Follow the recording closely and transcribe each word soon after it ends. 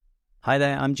Hi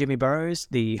there, I'm Jimmy Burrows,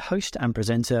 the host and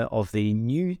presenter of the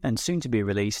new and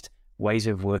soon-to-be-released Ways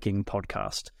of Working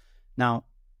podcast. Now,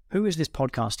 who is this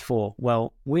podcast for?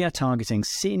 Well, we are targeting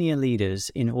senior leaders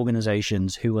in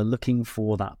organizations who are looking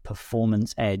for that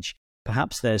performance edge.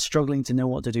 Perhaps they're struggling to know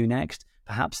what to do next,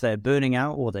 perhaps they're burning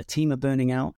out or their team are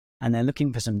burning out, and they're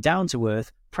looking for some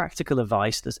down-to-earth, practical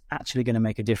advice that's actually going to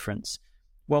make a difference.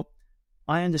 Well,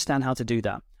 I understand how to do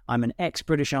that. I'm an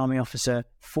ex-British Army officer,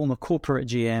 former corporate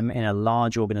GM in a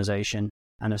large organization,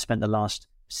 and have spent the last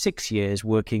 6 years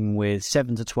working with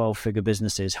 7 to 12 figure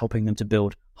businesses, helping them to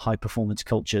build high-performance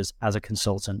cultures as a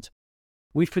consultant.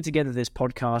 We've put together this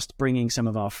podcast, bringing some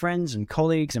of our friends and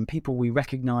colleagues and people we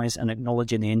recognize and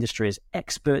acknowledge in the industry as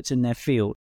experts in their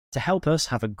field to help us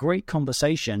have a great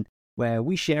conversation where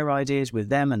we share ideas with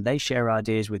them and they share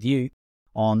ideas with you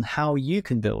on how you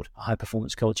can build a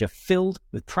high-performance culture filled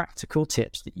with practical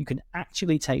tips that you can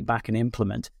actually take back and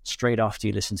implement straight after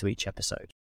you listen to each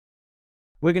episode.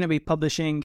 We're going to be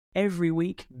publishing every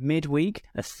week, midweek,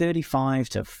 a 35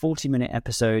 to 40-minute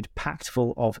episode packed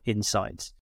full of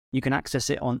insights. You can access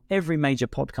it on every major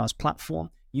podcast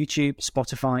platform, YouTube,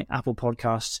 Spotify, Apple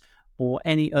Podcasts, or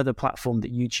any other platform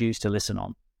that you choose to listen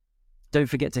on. Don't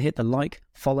forget to hit the like,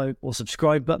 follow, or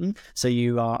subscribe button so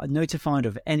you are notified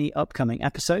of any upcoming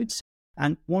episodes.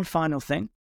 And one final thing,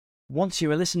 once you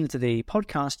are listening to the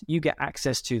podcast, you get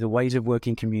access to the Ways of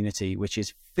Working community, which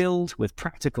is filled with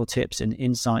practical tips and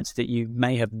insights that you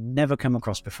may have never come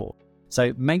across before.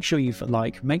 So make sure you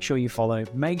like, make sure you follow,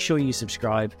 make sure you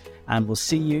subscribe, and we'll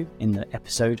see you in the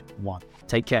episode 1.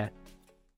 Take care.